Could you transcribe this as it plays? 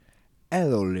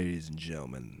Hello, ladies and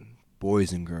gentlemen,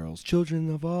 boys and girls,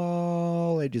 children of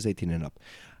all ages 18 and up.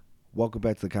 Welcome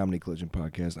back to the Comedy Collision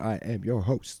Podcast. I am your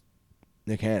host,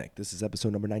 Nick Hannick. This is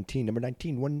episode number 19, number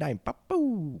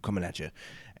 1919, coming at you.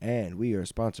 And we are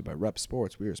sponsored by Rep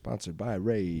Sports. We are sponsored by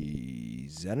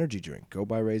Ray's Energy Drink. Go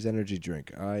buy Ray's Energy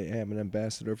Drink. I am an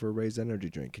ambassador for Ray's Energy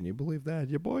Drink. Can you believe that?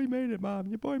 Your boy made it, Mom.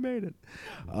 Your boy made it.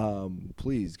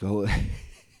 Please go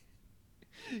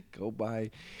go buy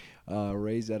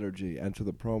Ray's Energy. Enter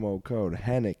the promo code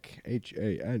HANEK,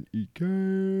 HANEK,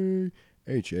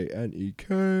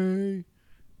 HANEK,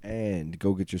 and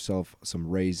go get yourself some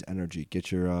Ray's Energy.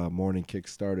 Get your morning kick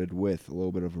started with a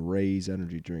little bit of Ray's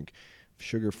Energy drink.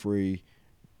 Sugar-free,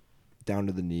 down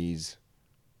to the knees,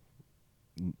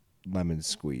 lemon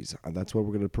squeeze. That's what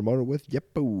we're going to promote it with.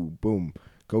 Yep, boom.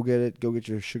 Go get it. Go get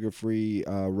your sugar-free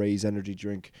Ray's Energy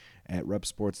drink at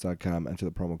repsports.com. Enter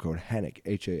the promo code HANEK,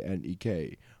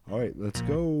 HANEK. All right, let's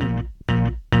go.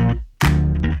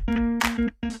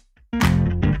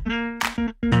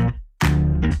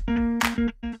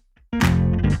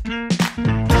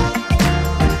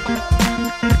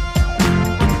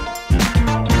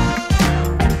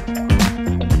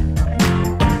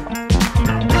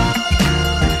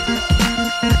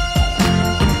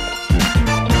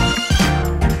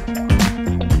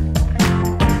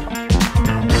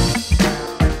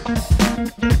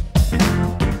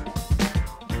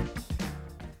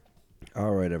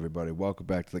 All right, everybody. Welcome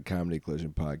back to the Comedy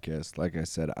Collision Podcast. Like I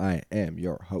said, I am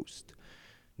your host,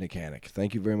 Nick Hannick.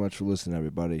 Thank you very much for listening,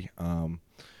 everybody.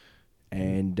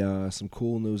 And some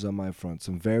cool news on my front.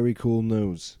 Some very cool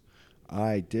news.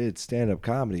 I did stand-up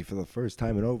comedy for the first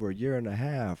time in over a year and a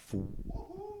half.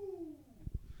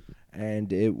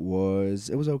 And it was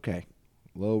okay.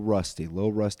 A little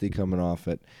rusty coming off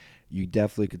it. You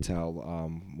definitely could tell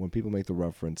when people make the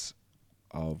reference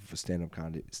of stand-up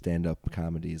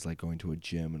comedy is like going to a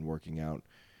gym and working out.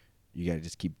 You got to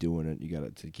just keep doing it. You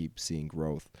got to keep seeing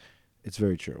growth. It's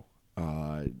very true.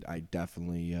 I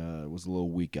definitely was a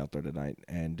little weak out there tonight,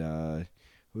 and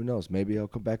who knows? Maybe I'll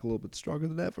come back a little bit stronger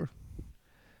than ever.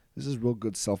 This is real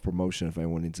good self-promotion if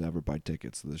anyone needs to ever buy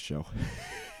tickets to this show.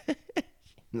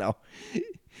 No.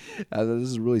 This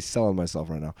is really selling myself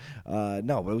right now.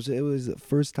 No, but it was the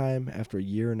first time after a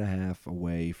year and a half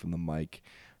away from the mic,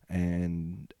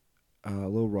 and a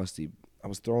little rusty. I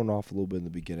was thrown off a little bit in the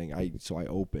beginning. So I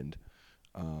opened.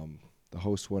 The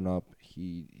host went up.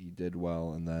 He did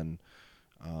well, and then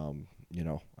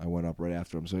I went up right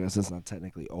after him. So I guess it's not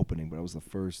technically opening, but I was the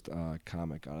first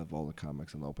comic out of all the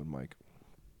comics on the open mic.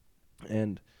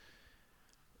 And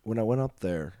when I went up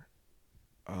there,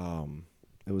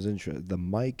 it was interesting. The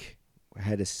mic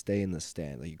had to stay in the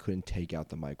stand. Like, you couldn't take out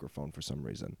the microphone for some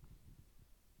reason.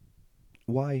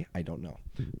 Why? I don't know.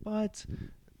 But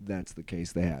that's the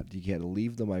case they had. You had to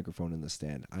leave the microphone in the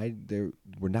stand. They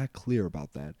were not clear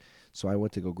about that. So I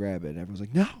went to go grab it, and everyone's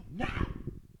like, no. I'm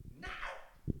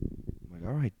like,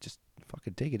 all right, just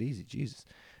fucking take it easy, Jesus.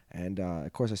 And,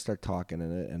 of course, I start talking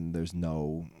in it, and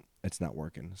it's not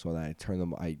working. So then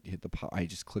I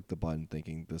just clicked the button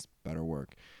thinking this better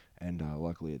work. And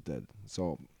luckily it did.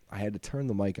 So I had to turn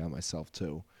the mic on myself,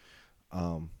 too.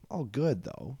 All good,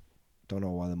 though. Don't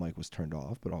know why the mic was turned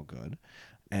off, but all good.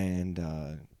 And,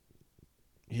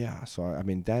 so, I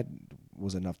mean, that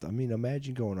was enough.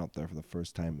 Imagine going up there for the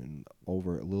first time in a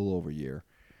little over a year,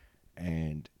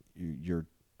 and you're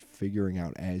figuring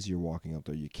out as you're walking up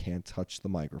there, you can't touch the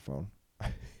microphone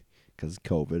because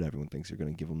COVID. Everyone thinks you're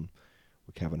going to give them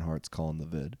what Kevin Hart's calling the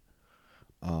vid.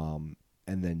 And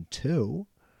then, two,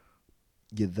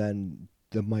 the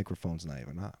microphone's not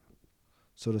even on.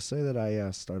 So to say that I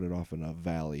started off in a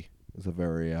valley is a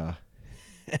very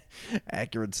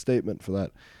accurate statement for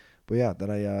that. But yeah, then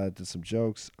I did some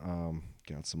jokes,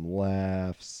 got some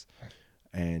laughs,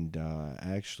 and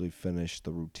actually finished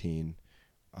the routine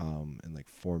in like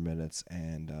 4 minutes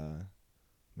and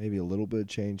maybe a little bit of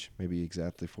change, maybe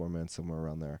exactly 4 minutes, somewhere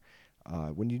around there.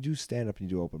 When you do stand-up and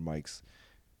you do open mics,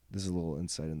 this is a little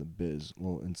insight in the biz,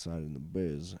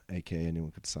 a.k.a.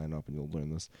 anyone could sign up and you'll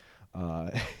learn this.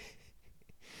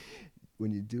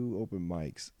 When you do open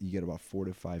mics, you get about 4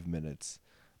 to 5 minutes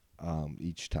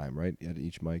each time, right, at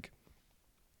each mic.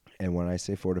 And when I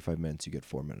say 4 to 5 minutes, you get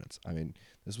 4 minutes. I mean,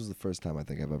 this was the first time I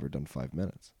think I've ever done 5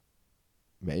 minutes.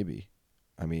 Maybe.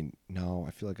 No,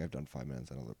 I feel like I've done 5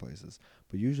 minutes at other places.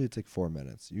 But usually it's like 4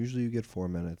 minutes. Usually you get 4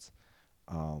 minutes,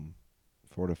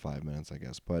 4 to 5 minutes, I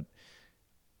guess. But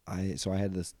I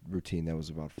had this routine that was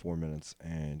about 4 minutes,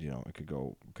 and it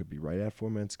could be right at 4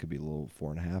 minutes, could be a little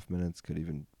 4.5 minutes, could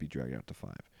even be dragged out to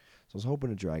 5. So I was hoping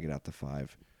to drag it out to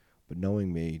 5, But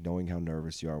knowing me, knowing how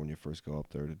nervous you are when you first go up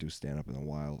there to do stand up in a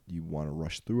while, you want to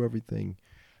rush through everything,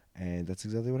 and that's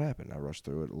exactly what happened. I rushed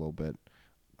through it a little bit.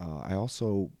 I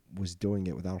also was doing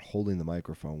it without holding the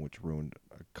microphone, which ruined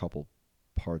a couple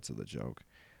parts of the joke.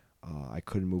 I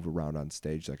couldn't move around on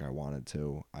stage like I wanted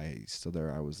to. I stood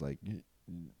there. I was like,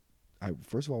 I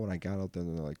first of all, when I got out there,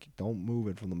 they're like, "Don't move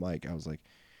it from the mic." I was like,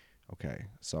 "Okay,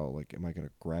 so like, am I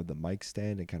gonna grab the mic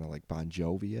stand and kind of like Bon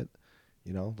Jovi it,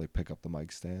 like pick up the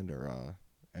mic stand or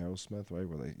Aerosmith, right,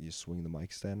 where you swing the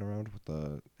mic stand around with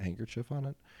the handkerchief on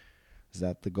it? Is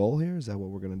that the goal here? Is that what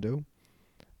we're gonna do?"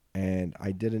 And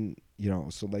I didn't,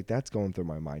 so like that's going through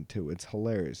my mind too. It's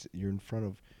hilarious. You're in front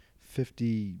of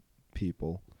 50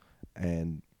 people,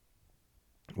 and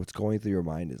what's going through your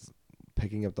mind is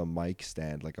picking up the mic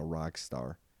stand like a rock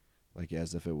star, like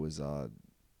as if it was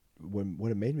when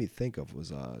what it made me think of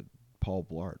was Paul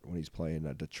Blart when he's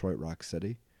playing Detroit Rock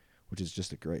City, which is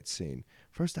just a great scene.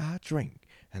 First I drink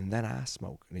and then I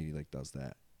smoke, and he like does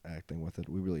that acting with it.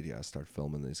 We really gotta start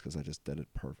filming these because I just did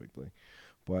it perfectly,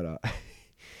 but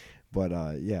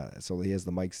yeah. So he has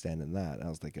the mic stand in that. And I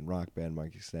was thinking rock band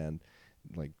mic stand,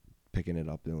 like picking it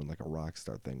up doing like a rock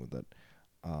star thing with it,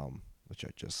 which I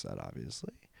just said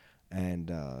obviously,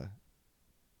 and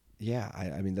yeah,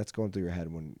 I mean that's going through your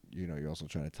head when you're also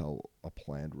trying to tell a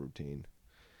planned routine.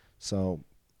 So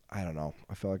I don't know.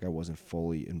 I felt like I wasn't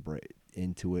fully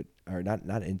into it, or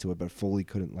not into it, but fully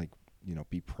couldn't like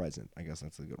be present. I guess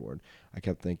that's a good word. I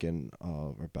kept thinking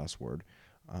of our best word.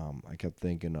 I kept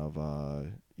thinking of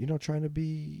trying to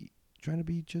be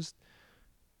just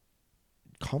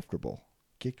comfortable,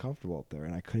 get comfortable up there,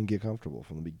 and I couldn't get comfortable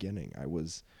from the beginning. I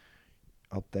was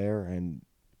up there, and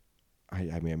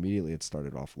I mean, immediately it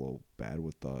started off a little bad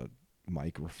with the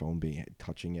microphone being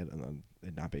touching it and then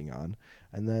it not being on,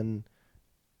 and then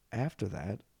after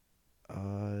that,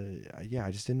 yeah,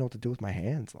 I just didn't know what to do with my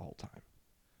hands the whole time.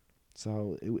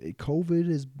 So COVID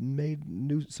has made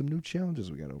some new challenges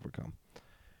we got to overcome.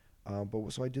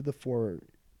 But so I did the 4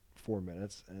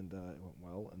 minutes, and it went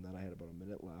well, and then I had about a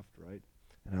minute left, right?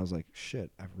 And I was like,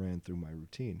 shit, I've ran through my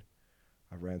routine.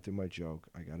 I ran through my joke.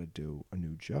 I got to do a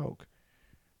new joke.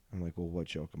 I'm like, well, what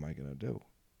joke am I gonna do?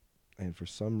 And for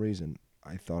some reason,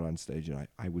 I thought on stage, and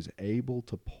I was able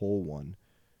to pull one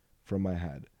from my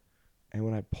head. And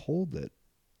when I pulled it,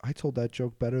 I told that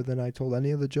joke better than I told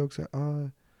any of the jokes that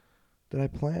I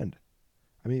planned.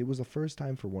 I mean, it was the first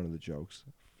time for one of the jokes,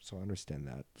 so I understand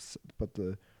that. But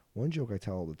the one joke I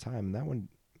tell all the time, and that one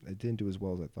I didn't do as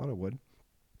well as I thought it would.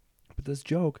 But this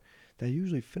joke that I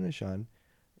usually finish on,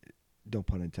 no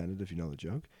pun intended if you know the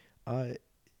joke, uh,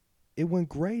 it went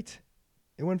great.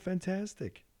 It went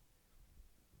fantastic.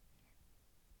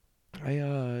 I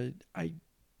uh I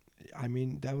I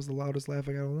mean that was the loudest laugh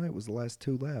I got all night. Was the last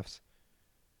two laughs.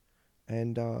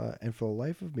 And for the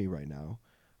life of me right now,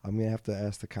 I'm gonna have to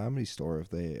ask the comedy store if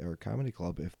they or comedy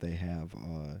club if they have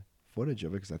footage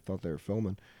of it because I thought they were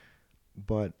filming.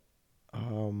 But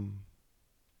um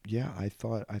yeah, I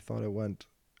thought it went.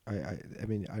 I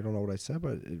mean I don't know what I said,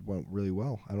 but it went really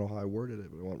well. I don't know how I worded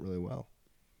it, but it went really well.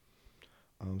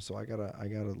 So I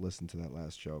gotta listen to that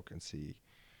last joke and see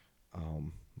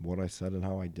what I said and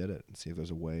how I did it, and see if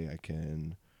there's a way I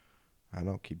can, I don't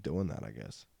know, keep doing that. I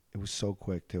guess it was so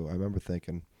quick too. I remember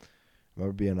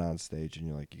being on stage and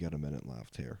you're like, you got a minute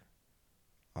left here,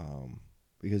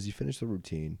 because you finish the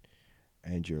routine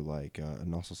and you're like,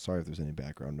 and also sorry if there's any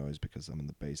background noise because I'm in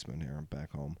the basement here. I'm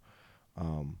back home.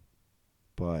 Um,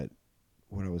 but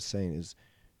what I was saying is,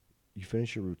 you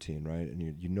finish your routine, right, and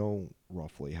you know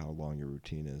roughly how long your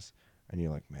routine is, and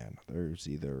you're like, man, there's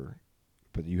either,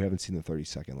 but you haven't seen the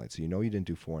 30-second light, so you know you didn't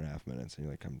do 4.5 minutes, and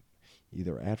you're like, I'm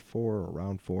either at 4 or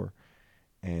around 4,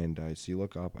 and so you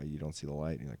look up, you don't see the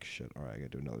light, and you're like, shit, all right, I gotta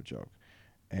do another joke,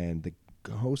 and the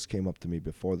host came up to me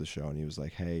before the show, and he was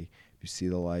like, hey, if you see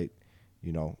the light,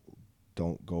 you know,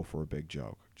 don't go for a big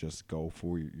joke, just go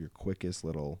for your quickest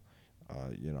little,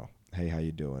 hey, how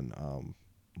you doing?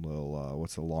 Little,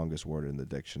 what's the longest word in the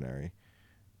dictionary?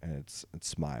 And it's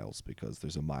smiles because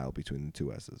there's a mile between the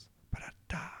two S's.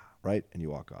 Ba-da-da, right? And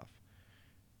you walk off.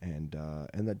 And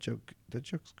that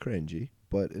joke's cringy,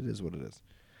 but it is what it is.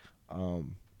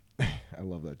 Um, I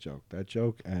love that joke. That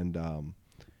joke, and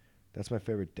that's my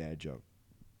favorite dad joke.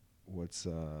 What's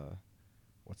uh,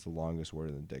 what's the longest word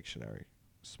in the dictionary?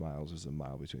 Smiles is a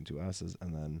mile between two S's,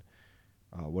 and then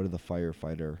what did the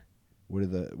firefighter? What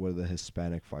did the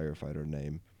Hispanic firefighter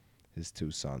name his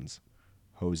two sons?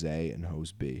 Jose and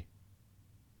Hose B.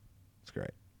 It's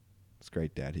great. It's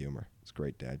great dad humor. It's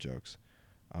great dad jokes.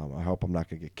 I hope I'm not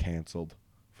gonna get canceled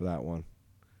for that one.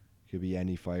 Could be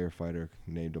any firefighter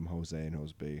named him Jose and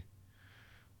Hose B.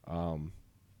 Um,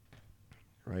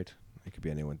 right? It could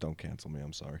be anyone. Don't cancel me.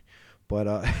 I'm sorry, but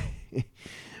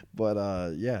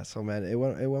yeah. So man, it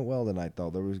went well tonight though.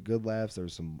 There was good laughs. There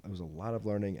was some. It was a lot of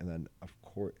learning, and then of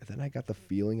course, then I got the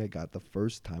feeling I got the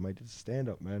first time I did stand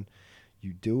up. Man,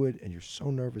 you do it, and you're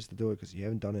so nervous to do it because you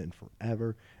haven't done it in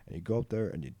forever, and you go up there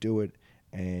and you do it,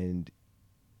 and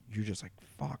you're just like,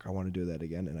 fuck, I want to do that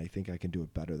again, and I think I can do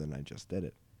it better than I just did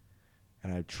it,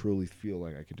 and I truly feel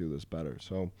like I can do this better.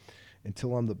 So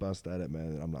until I'm the best at it,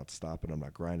 man, I'm not stopping. I'm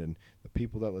not grinding. The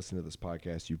people that listen to this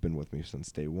podcast, you've been with me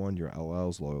since day one. You're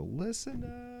LL's loyal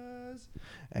listeners.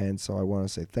 And so I want to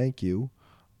say thank you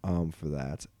for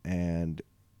that. And,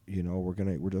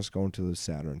 we're just going to the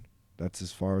Saturn. That's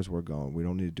as far as we're going. We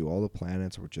don't need to do all the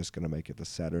planets. We're just going to make it the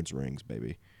Saturn's rings,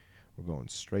 baby. We're going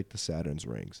straight to Saturn's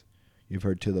rings. You've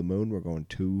heard to the moon. We're going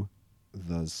to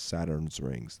the Saturn's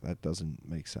rings. That doesn't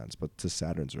make sense, but to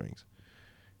Saturn's rings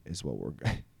is what we're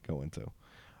going to.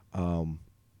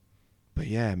 But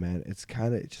yeah, man, it's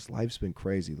just life's been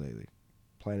crazy lately.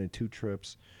 Planning 2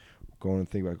 trips, going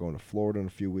to think about going to Florida in a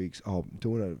few weeks. Oh,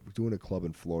 doing a club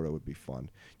in Florida would be fun.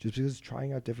 Just because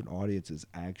trying out different audiences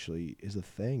actually is a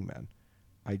thing, man.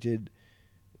 I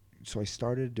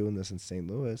started doing this in St.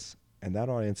 Louis, and that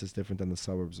audience is different than the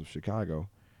suburbs of Chicago.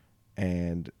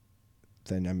 And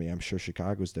then, I mean, I'm sure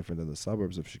Chicago's different than the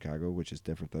suburbs of Chicago, which is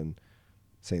different than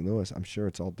St. Louis. I'm sure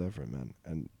it's all different, man.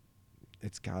 And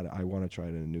I want to try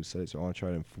it in a new city. So I want to try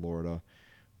it in Florida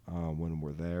when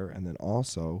we're there. And then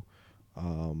also,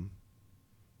 we're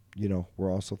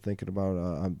also thinking about,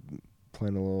 I'm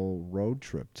planning a little road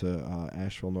trip to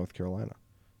Asheville, North Carolina.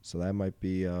 So that might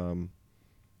be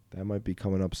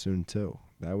coming up soon too.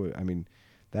 That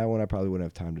one I probably wouldn't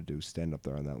have time to do, stand up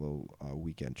there on that little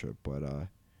weekend trip. But,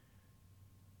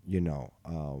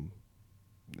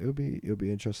 it'll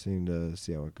be interesting to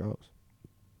see how it goes.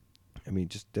 I mean,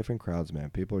 just different crowds, man.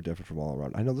 People are different from all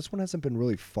around. I know this one hasn't been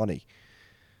really funny.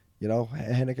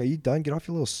 Henrik, are you done? Get off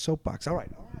your little soapbox. All right.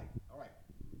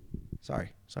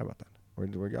 Sorry about that.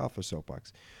 We're off a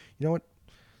soapbox. You know what?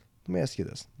 Let me ask you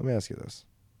this.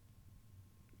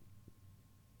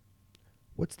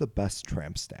 What's the best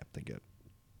tramp stamp to get?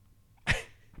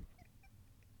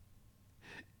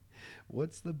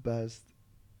 What's the best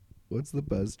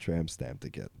tramp stamp to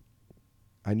get?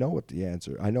 I know what the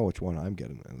answer. I know which one I'm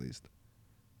getting at least.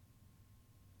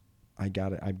 I've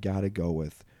gotta go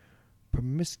with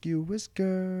promiscuous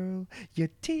girl, you're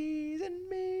teasing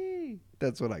me.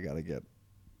 That's what I gotta get.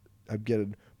 I'm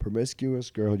getting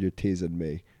promiscuous girl, you're teasing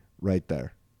me, right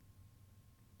there.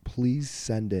 Please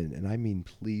send in, and I mean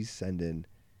please send in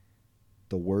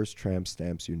the worst tramp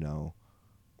stamps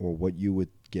or what you would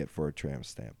get for a tramp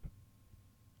stamp.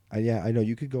 Yeah, I know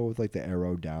you could go with like the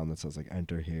arrow down that says like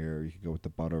enter here. You could go with the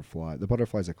butterfly. The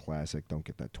butterfly's a classic. Don't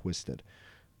get that twisted.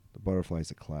 The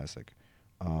butterfly's a classic.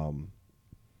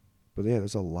 But yeah,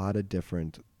 there's a lot of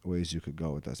different ways you could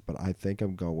go with this. But I think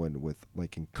I'm going with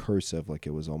like in cursive, like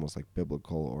it was almost like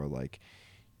biblical or like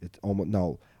it's almost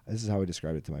no. This is how I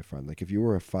described it to my friend. Like if you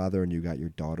were a father and you got your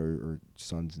daughter or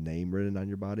son's name written on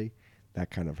your body,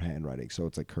 that kind of handwriting. So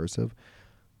it's like cursive.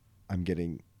 I'm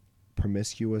getting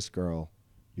promiscuous girl,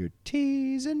 you're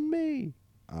teasing me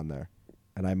on there.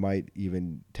 And I might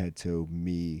even tattoo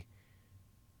me,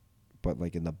 but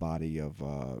like in the body of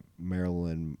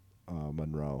Marilyn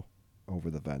Monroe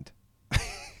over the vent.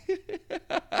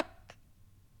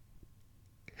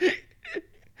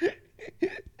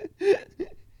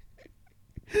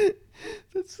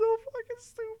 That's so fucking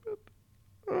stupid.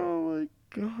 Oh my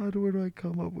god, where do I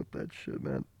come up with that shit,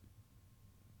 man?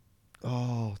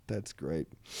 Oh, that's great.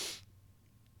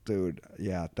 Dude,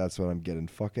 yeah, that's what I'm getting.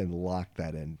 Fucking lock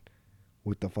that in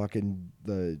with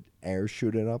the air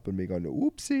shooting up and me going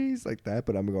oopsies like that,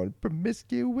 but I'm going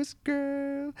promiscuous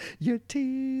girl, you're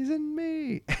teasing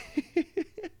me.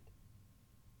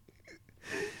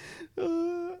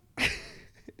 Uh,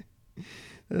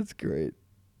 that's great.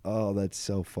 Oh, that's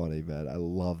so funny, man. I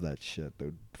love that shit,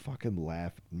 dude. Fucking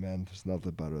laugh, man. There's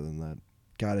nothing better than that.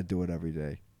 Gotta do it every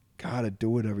day. Gotta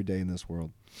do it every day in this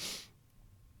world.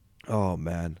 Oh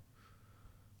man,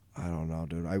 I don't know,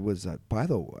 dude. I was by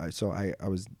the way, so I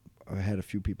had a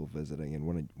few people visiting, and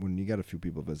when you got a few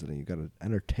people visiting, you got to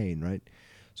entertain, right?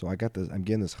 So I got this. I'm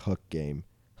getting this hook game.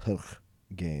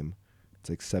 It's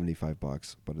like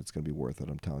 $75, but it's gonna be worth it.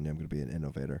 I'm telling you, I'm gonna be an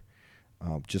innovator.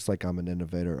 Just like I'm an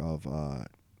innovator of,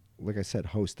 like I said,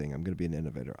 hosting. I'm gonna be an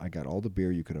innovator. I got all the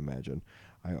beer you could imagine.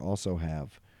 I also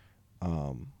have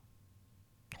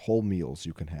whole meals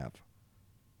you can have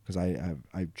because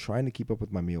I'm trying to keep up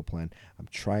with my meal plan. I'm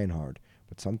trying hard,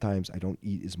 but sometimes I don't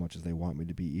eat as much as they want me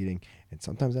to be eating, and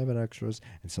sometimes I have extras,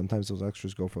 and sometimes those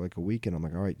extras go for like a week, and I'm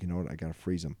like, all right, you know what? I gotta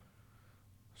freeze them.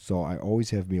 So I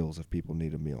always have meals if people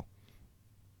need a meal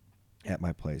at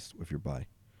my place if you're by.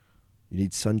 You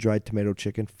need sun-dried tomato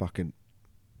chicken? Fucking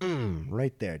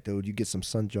right there, dude. You get some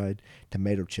sun-dried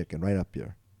tomato chicken right up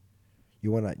here.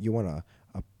 You want a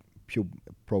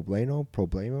poblano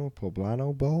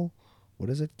bowl? What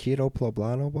is it? Keto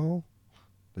poblano bowl?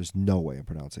 There's no way I'm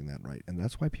pronouncing that right. And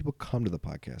that's why people come to the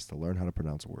podcast to learn how to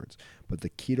pronounce words. But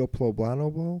the keto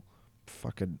poblano bowl,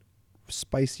 fucking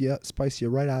spice you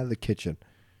right out of the kitchen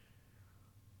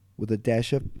with a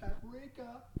dash of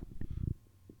paprika.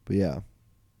 But yeah,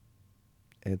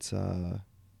 it's man,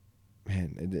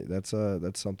 that's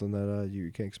something that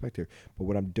you can't expect here. But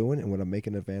what I'm doing and what I'm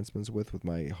making advancements with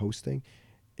my hosting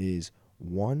is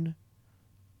one,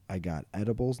 I got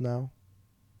edibles now,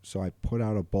 so I put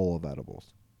out a bowl of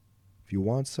edibles. If you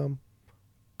want some,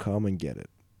 come and get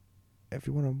it. If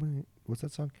you want to, what's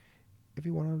that song? If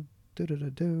you want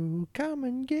to do, come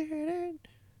and get it.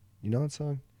 You know that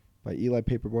song by Eli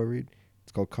Paperboy Reed?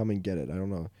 It's called "Come and Get It." I don't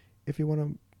know. If you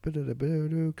want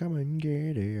to, come and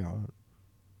get it.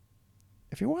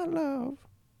 If you want love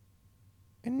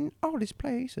in all these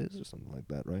places or something like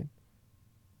that, right?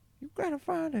 You gotta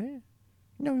find it.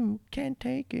 No, you can't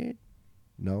take it.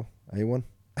 No, anyone?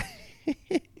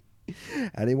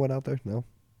 Anyone out there? No.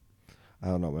 I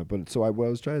don't know, man. But so what I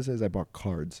was trying to say is I bought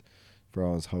cards for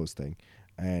when I was hosting,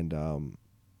 and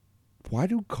why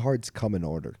do cards come in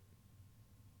order?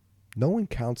 No one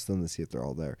counts them to see if they're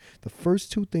all there. The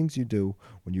first two things you do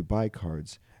when you buy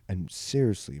cards, and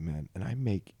seriously, man, and I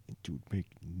make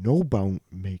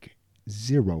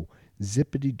zero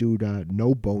zippity doo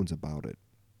no bones about it.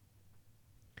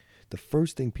 The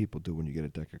first thing people do when you get a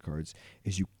deck of cards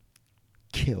is you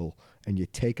kill and you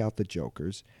take out the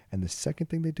jokers, and the second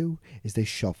thing they do is they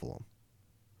shuffle them.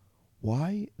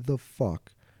 Why the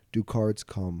fuck do cards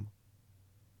come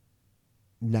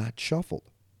not shuffled?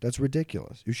 That's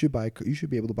ridiculous. You should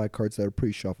be able to buy cards that are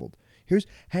pre-shuffled.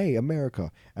 Hey,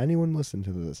 America, anyone listen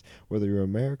to this, whether you're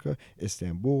America,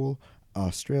 Istanbul,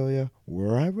 Australia,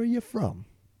 wherever you're from,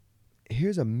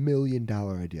 here's $1 million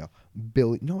idea.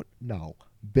 $billion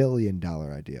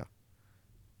idea.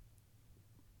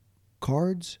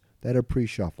 Cards that are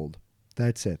pre-shuffled.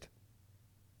 That's it.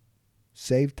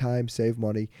 Save time, save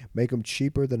money, make them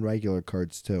cheaper than regular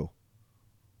cards too.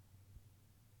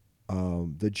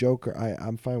 The Joker,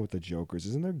 I'm fine with the Jokers.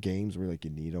 Isn't there games where like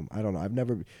you need them? I don't know.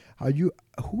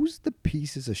 Who's the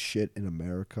pieces of shit in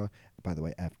America? By the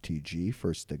way, FTG,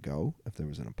 first to go. If there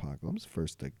was an apocalypse,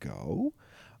 first to go.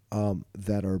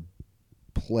 That are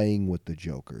playing with the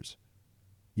Jokers.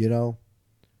 You know,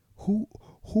 who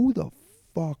the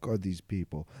fuck are these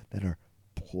people that are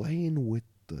playing with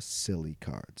the silly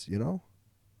cards? You know,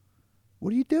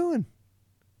 what are you doing?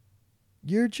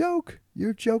 You're a joke.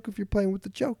 You're a joke if you're playing with the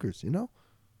jokers, you know?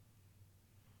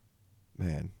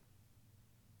 Man,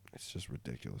 it's just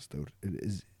ridiculous, dude.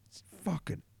 It's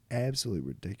fucking absolutely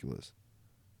ridiculous.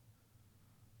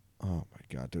 Oh my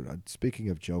god, dude. Speaking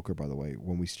of Joker, by the way,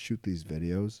 when we shoot these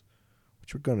videos,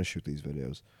 which we're gonna shoot these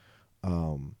videos,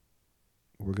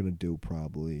 we're gonna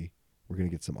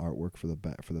get some artwork for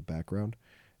the background,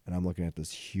 and I'm looking at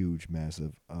this huge,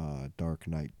 massive Dark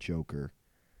Knight Joker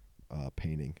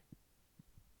painting.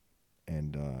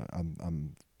 And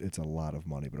it's a lot of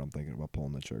money, but I'm thinking about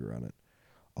pulling the trigger on it.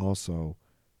 Also,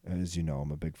 as you know,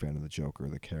 I'm a big fan of the Joker,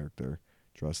 the character.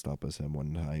 Dressed up as him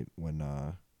one night when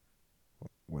I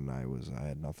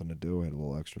had nothing to do. I had a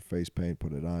little extra face paint,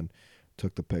 put it on,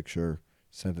 took the picture,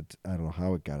 sent it. I don't know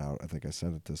how it got out. I think I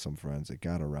sent it to some friends. It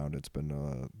got around. It's been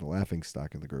the laughing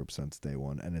stock of the group since day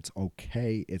one, and it's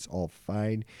okay. It's all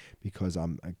fine because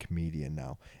I'm a comedian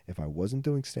now. If I wasn't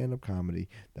doing stand-up comedy,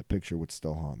 that picture would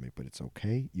still haunt me. But it's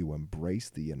okay. You embrace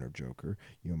the inner Joker.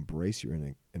 You embrace your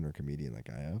inner comedian like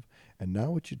I have. And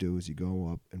now what you do is you go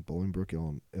up in Bolingbrook,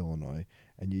 Illinois,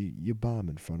 and you bomb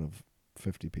in front of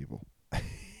 50 people.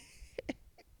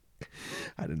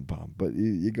 I didn't bomb, but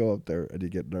you go up there and you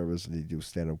get nervous and you do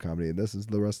stand-up comedy, and this is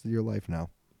the rest of your life now.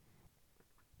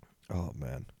 Oh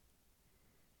man,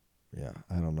 yeah,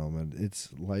 I don't know, man. It's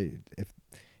like if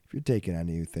you're taking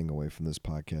anything away from this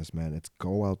podcast, man, it's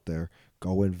go out there,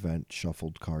 go invent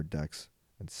shuffled card decks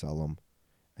and sell them.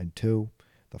 And two,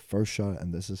 the first shot,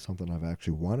 and this is something I've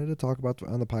actually wanted to talk about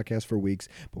on the podcast for weeks,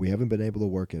 but we haven't been able to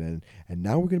work it in. And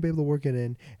now we're gonna be able to work it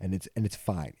in, and it's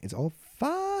fine. It's all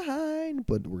fine,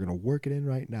 but we're gonna work it in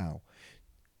right now.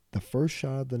 The first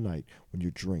shot of the night when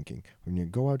you're drinking, when you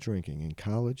go out drinking in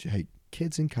college, hey,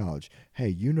 kids in college, hey,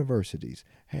 universities,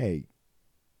 hey,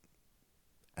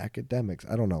 academics,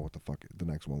 I don't know what the fuck the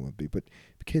next one would be, but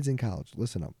kids in college,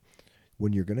 listen up.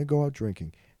 When you're gonna go out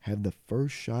drinking, have the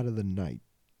first shot of the night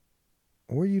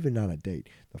or even on a date,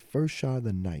 the first shot of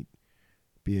the night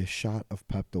be a shot of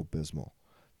Pepto-Bismol.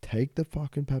 Take the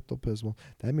fucking Pepto-Bismol.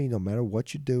 That means no matter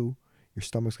what you do, your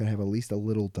stomach's going to have at least a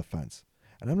little defense.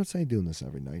 And I'm not saying doing this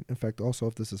every night. In fact, also,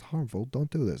 if this is harmful, don't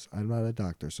do this. I'm not a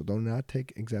doctor, so do not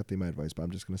take exactly my advice, but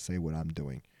I'm just going to say what I'm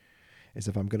doing. Is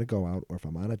if I'm going to go out or if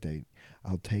I'm on a date,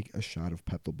 I'll take a shot of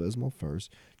Pepto-Bismol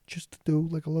first, just to do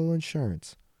like a little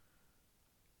insurance.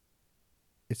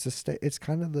 It's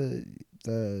kind of the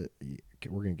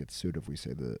we're gonna get sued if we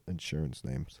say the insurance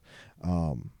names,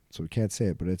 so we can't say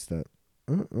it, but it's the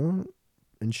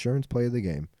insurance play of the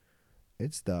game.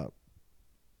 It's the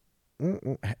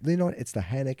you know what? It's the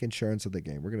Hannick insurance of the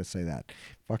game. We're gonna say that.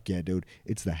 Fuck yeah, dude!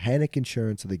 It's the Hannick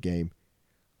insurance of the game,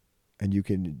 and you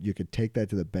can take that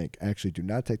to the bank. Actually, do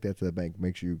not take that to the bank.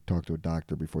 Make sure you talk to a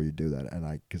doctor before you do that.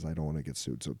 And because I don't want to get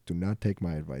sued, so do not take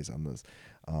my advice on this,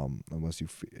 unless you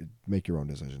make your own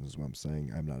decisions. Is what I'm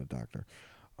saying. I'm not a doctor.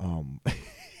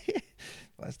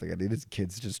 Last thing I need is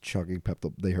kids just chugging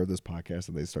Pepto. They heard this podcast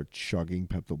and they start chugging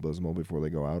Pepto-Bismol before they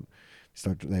go out.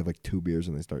 They have like 2 beers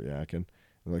and they start yakking.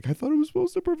 They're like, I thought it was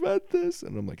supposed to prevent this,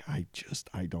 and I'm like, I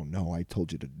don't know. I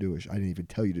told you to do it. I didn't even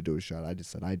tell you to do a shot. I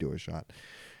just said I do a shot.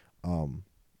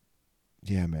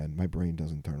 Yeah, man, my brain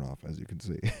doesn't turn off, as you can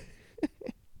see.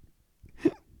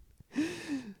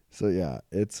 So yeah,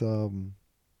 it's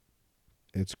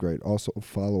great. Also,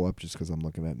 follow up just because I'm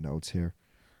looking at notes here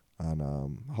on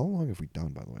how long have we done,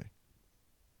 by the way?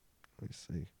 Let me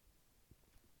see.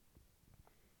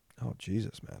 Oh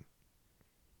Jesus, man,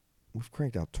 we've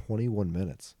cranked out 21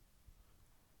 minutes.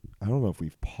 I don't know if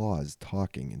we've paused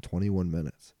talking in 21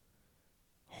 minutes.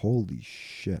 Holy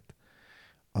shit.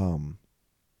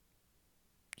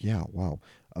 Yeah, wow.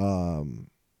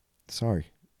 Sorry.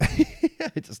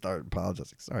 I just started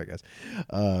apologizing. Sorry, guys.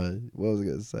 What was I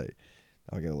going to say?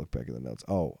 I got to look back at the notes.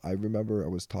 Oh, I remember I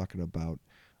was talking about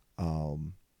I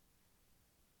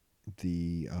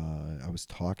was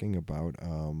talking about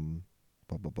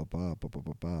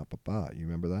you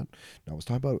remember that? No, I was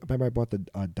talking about, remember I bought the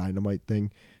Dynamite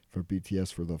thing for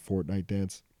BTS for the Fortnite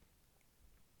dance?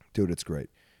 Dude, it's great.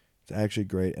 It's actually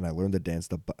great, and I learned to dance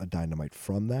the Dynamite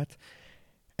from that.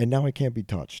 And now I can't be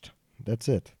touched. That's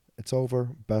it. It's over.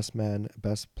 Best man,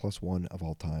 best +1 of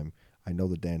all time. I know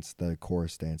the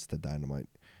chorus dance to Dynamite.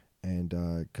 And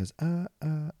because I'm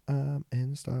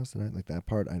in the stars tonight, like that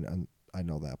part, I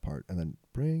know that part. And then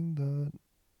bring the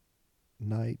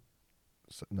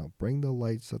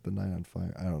lights, set the night on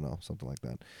fire. I don't know, something like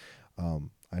that.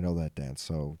 I know that dance,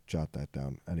 so jot that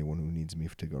down. Anyone who needs me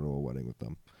to go to a wedding with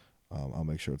them, I'll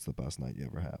make sure it's the best night you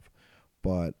ever have.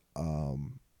 But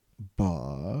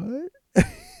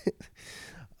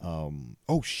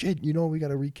oh shit, you know, we got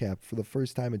to recap for the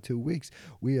first time in 2 weeks.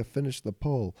 We have finished the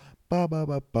poll.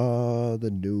 The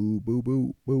new boo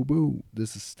boo boo boo.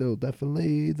 This is still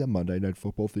definitely the Monday Night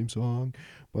Football theme song,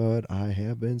 but I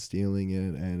have been stealing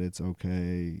it and it's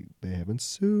okay. They haven't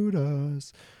sued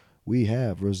us. We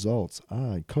have results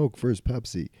on Coke versus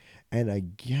Pepsi. And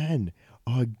again,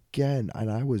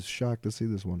 and I was shocked to see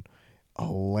this one, a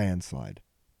landslide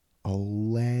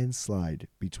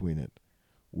between it.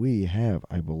 We have,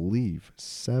 I believe,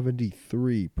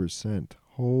 73%.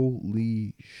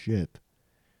 Holy shit.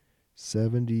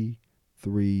 73%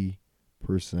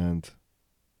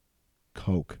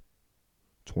 Coke.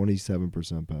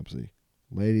 27% Pepsi.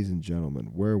 Ladies and gentlemen,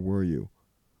 where were you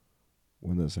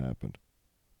when this happened?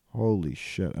 Holy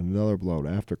shit. Another blowout.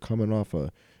 After coming off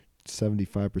a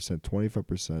 75%,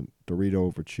 25% Dorito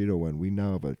over Cheeto win, we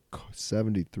now have a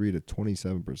 73 to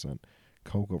 27%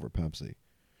 Coke over Pepsi.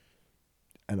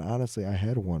 And honestly, I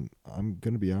had one. I'm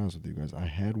going to be honest with you guys. I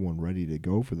had one ready to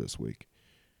go for this week.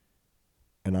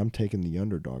 And I'm taking the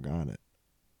underdog on it.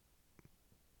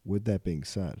 With that being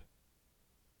said,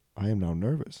 I am now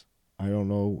nervous. I don't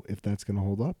know if that's going to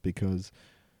hold up because,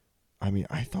 I mean,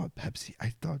 I thought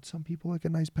some people like a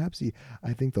nice Pepsi.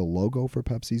 I think the logo for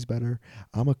Pepsi's better.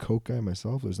 I'm a Coke guy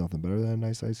myself. There's nothing better than a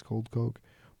nice ice cold Coke.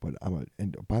 But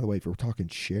and by the way, if we're talking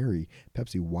cherry,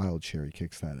 Pepsi Wild Cherry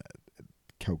kicks that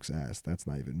Coke's ass. That's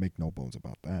not even, make no bones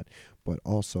about that. But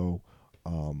also,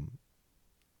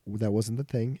 that wasn't the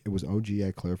thing. It was OG.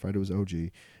 I clarified it was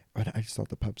OG. But I just thought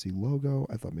the Pepsi logo,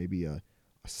 I thought maybe a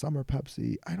summer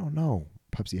Pepsi. I don't know.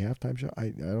 Pepsi halftime show. I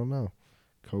don't know.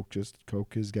 Coke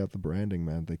has got the branding,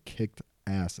 man. They kicked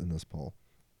ass in this poll.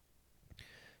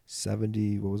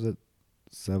 70, what was it?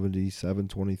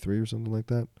 77-23 or something like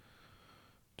that.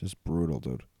 Just brutal,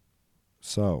 dude.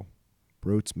 So,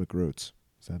 Brutes McRoots.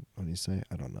 Is that what you say?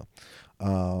 I don't know.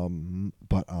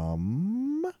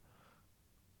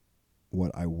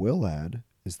 What I will add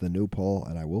is the new poll,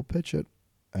 and I will pitch it.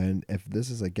 And if this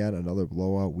is again another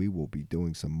blowout, we will be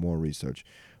doing some more research.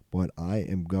 But I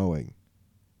am going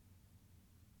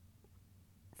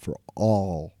for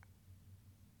all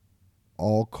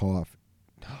coffee.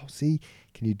 Oh, see,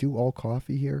 can you do all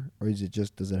coffee here, or is it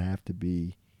just does it have to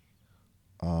be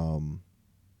um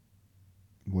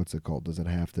what's it called? Does it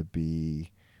have to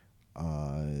be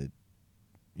uh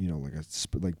like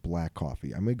like black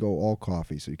coffee? I'm gonna go all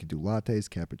coffee, so you can do lattes,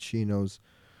 cappuccinos,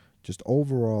 just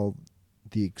overall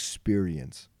the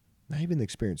experience. Not even the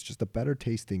experience, just a better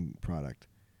tasting product.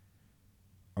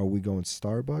 Are we going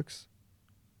Starbucks?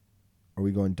 Are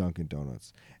we going Dunkin'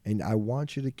 Donuts? And I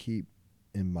want you to keep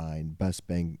in mind best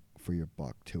bang for your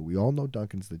buck too. We all know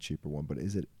Dunkin's the cheaper one, but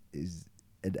is it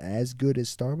as good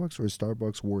as Starbucks, or is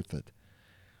Starbucks worth it?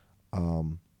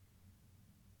 Um,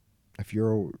 if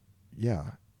you're,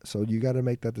 yeah. So you got to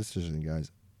make that decision,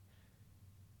 guys.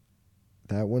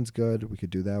 That one's good. We could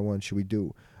do that one. Should we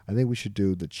do? I think we should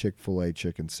do the Chick-fil-A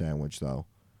chicken sandwich though.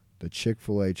 The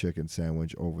Chick-fil-A chicken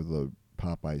sandwich over the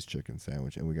Popeyes chicken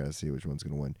sandwich, and we got to see which one's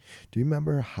gonna win. Do you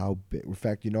remember how big? In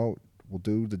fact, we'll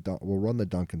run the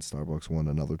Dunkin' Starbucks one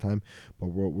another time, but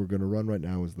what we're gonna run right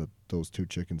now is those two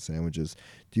chicken sandwiches.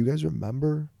 Do you guys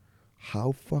remember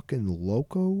how fucking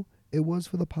loco it was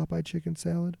for the Popeye chicken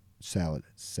salad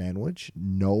sandwich?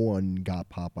 No one got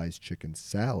Popeye's chicken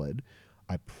salad.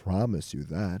 I promise you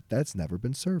that. That's never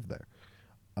been served there.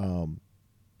 Um,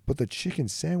 but the chicken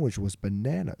sandwich was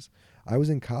bananas. I was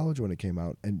in college when it came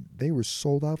out, and they were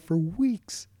sold out for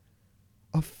weeks.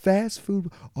 A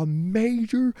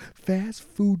major fast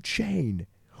food chain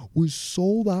was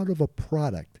sold out of a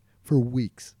product for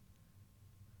weeks.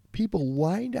 People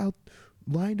lined up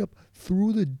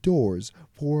through the doors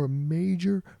for a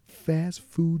major fast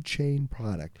food chain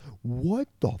product. What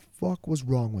the fuck was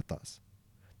wrong with us?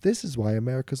 This is why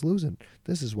America's losing.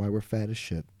 This is why we're fat as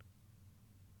shit.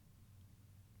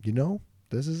 You know,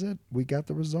 this is it. We got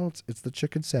the results. It's the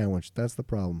chicken sandwich. That's the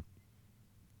problem.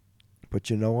 But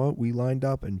you know what? We lined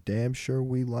up, and damn sure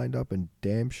we lined up, and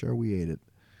damn sure we ate it.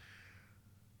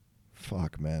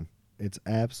 Fuck, man. It's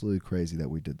absolutely crazy that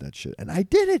we did that shit. And I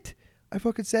did it. I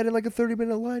fucking sat in like a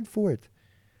 30-minute line for it.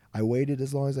 I waited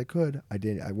as long as I could.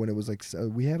 When it was like,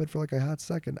 we have it for like a hot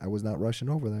second, I was not rushing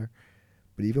over there.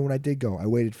 But even when I did go, I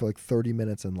waited for like 30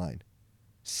 minutes in line.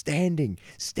 Standing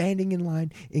in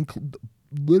line in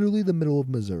literally the middle of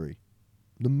Missouri.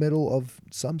 The middle of,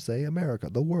 some say, America,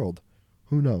 the world.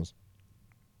 Who knows?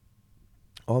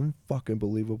 Unfucking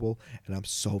believable. And I'm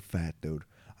so fat, dude.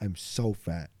 I'm so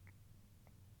fat.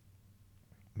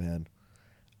 Man,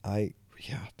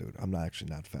 yeah, dude, I'm not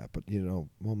actually not fat, but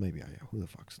well, maybe I am. Who the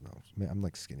fuck knows? Man, I'm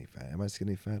like skinny fat. Am I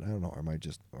skinny fat? I don't know. Or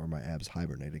are my abs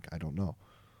hibernating? I don't know.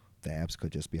 The abs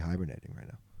could just be hibernating right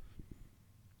now.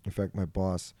 In fact, my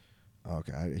boss,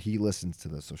 okay, he listens to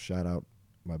this, so shout out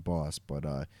my boss, but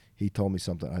he told me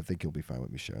something. I think he'll be fine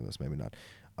with me sharing this, maybe not.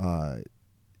 Uh,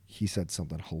 he said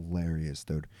something hilarious,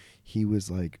 dude. He was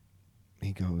like,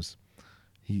 he goes,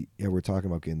 we're talking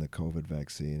about getting the COVID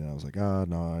vaccine, and I was like,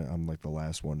 no, I'm like the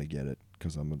last one to get it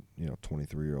because I'm a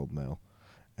 23-year-old male,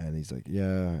 and he's like,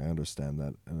 yeah, I understand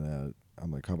that, and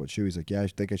I'm like, how about you? He's like, yeah, I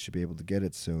think I should be able to get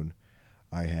it soon.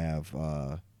 I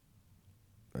have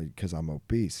because I'm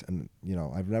obese, and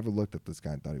I've never looked at this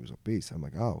guy and thought he was obese. I'm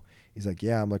like, oh, he's like,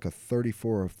 yeah, I'm like a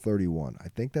 34 or 31. I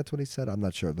think that's what he said. I'm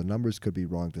not sure. The numbers could be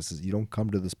wrong. You don't come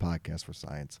to this podcast for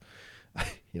science.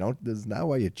 This is not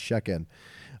why you check in.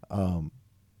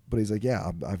 But he's like,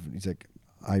 yeah, he's like,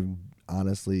 I'm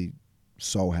honestly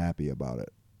so happy about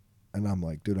it. And I'm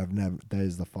like, dude, that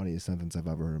is the funniest sentence I've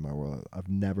ever heard in my world. I've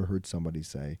never heard somebody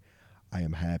say, I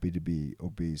am happy to be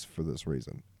obese for this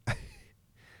reason.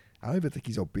 I don't even think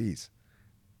he's obese.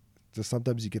 Just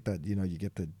sometimes you get that, you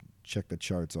get to check the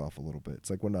charts off a little bit. It's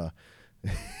like when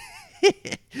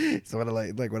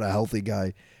like when a healthy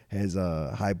guy has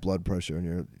high blood pressure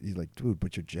and he's like, dude,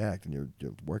 but you're jacked and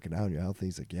you're working out and you're healthy.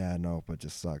 He's like, yeah, I know, but it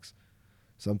just sucks.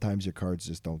 Sometimes your cards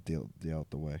just don't deal out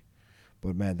the way.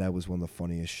 But man, that was one of the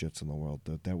funniest shits in the world.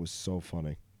 That was so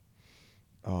funny.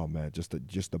 Oh man, just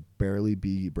to barely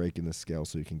be breaking the scale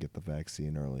so you can get the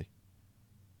vaccine early.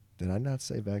 Did I not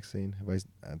say vaccine?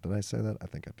 Did I say that? I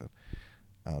think I did.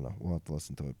 I don't know. We'll have to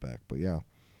listen to it back. But yeah.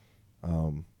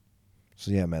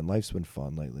 So yeah, man, life's been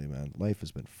fun lately, man. Life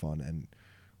has been fun, and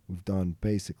we've done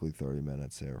basically 30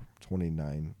 minutes here.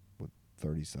 29 with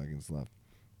 30 seconds left.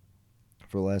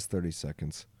 For the last 30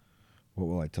 seconds, what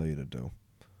will I tell you to do?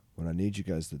 What I need you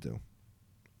guys to do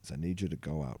is I need you to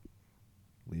go out.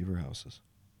 Leave your houses.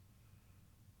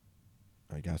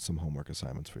 I got some homework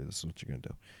assignments for you. This is what you're going to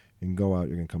do. You can go out.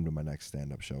 You're gonna come to my next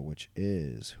stand-up show, which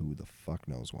is who the fuck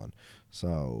knows one.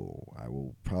 So I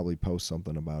will probably post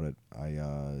something about it.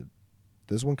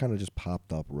 This one kind of just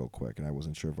popped up real quick, and I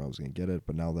wasn't sure if I was gonna get it.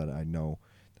 But now that I know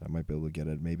that I might be able to get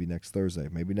it, maybe next Thursday.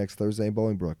 Maybe next Thursday in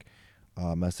Bolingbrook.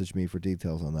 Message me for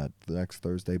details on that. The next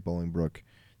Thursday, Bolingbrook,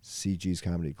 CG's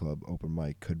Comedy Club open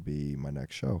mic could be my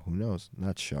next show. Who knows?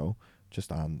 Not show,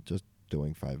 just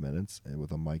doing 5 minutes and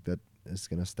with a mic that is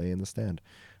gonna stay in the stand.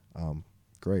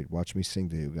 Great. Watch me sing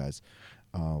to you guys.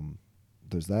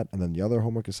 There's that, and then the other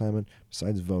homework assignment,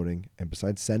 besides voting and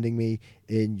besides sending me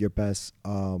in your best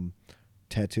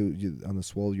tattoo on the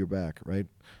swole of your back, right?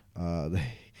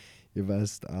 Your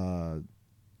best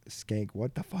skank.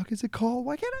 What the fuck is it called?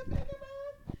 Why can't I think of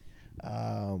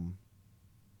it?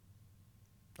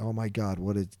 Oh my God,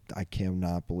 what is? I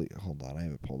cannot believe. Hold on, I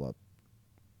have it pulled up.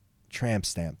 Tramp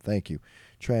stamp. Thank you,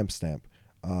 tramp stamp.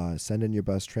 Send in your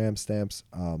best tramp stamps.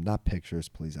 Not pictures,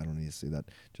 please. I don't need to see that.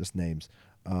 Just names.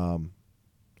 And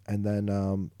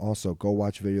then also go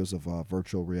watch videos of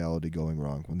virtual reality going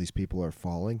wrong when these people are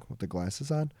falling with the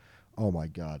glasses on. Oh my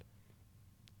God.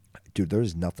 Dude,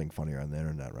 there's nothing funnier on the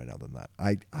internet right now than that.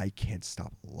 I can't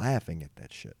stop laughing at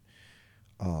that shit.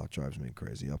 Oh, it drives me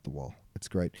crazy up the wall. It's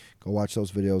great. Go watch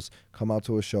those videos. Come out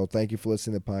to a show. Thank you for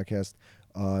listening to the podcast.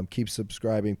 Keep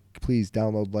subscribing. Please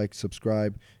download, like,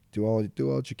 subscribe. Do all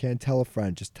that you can. Tell a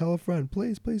friend. Just tell a friend.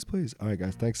 Please, please, please. All right,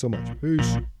 guys. Thanks so much.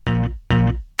 Peace.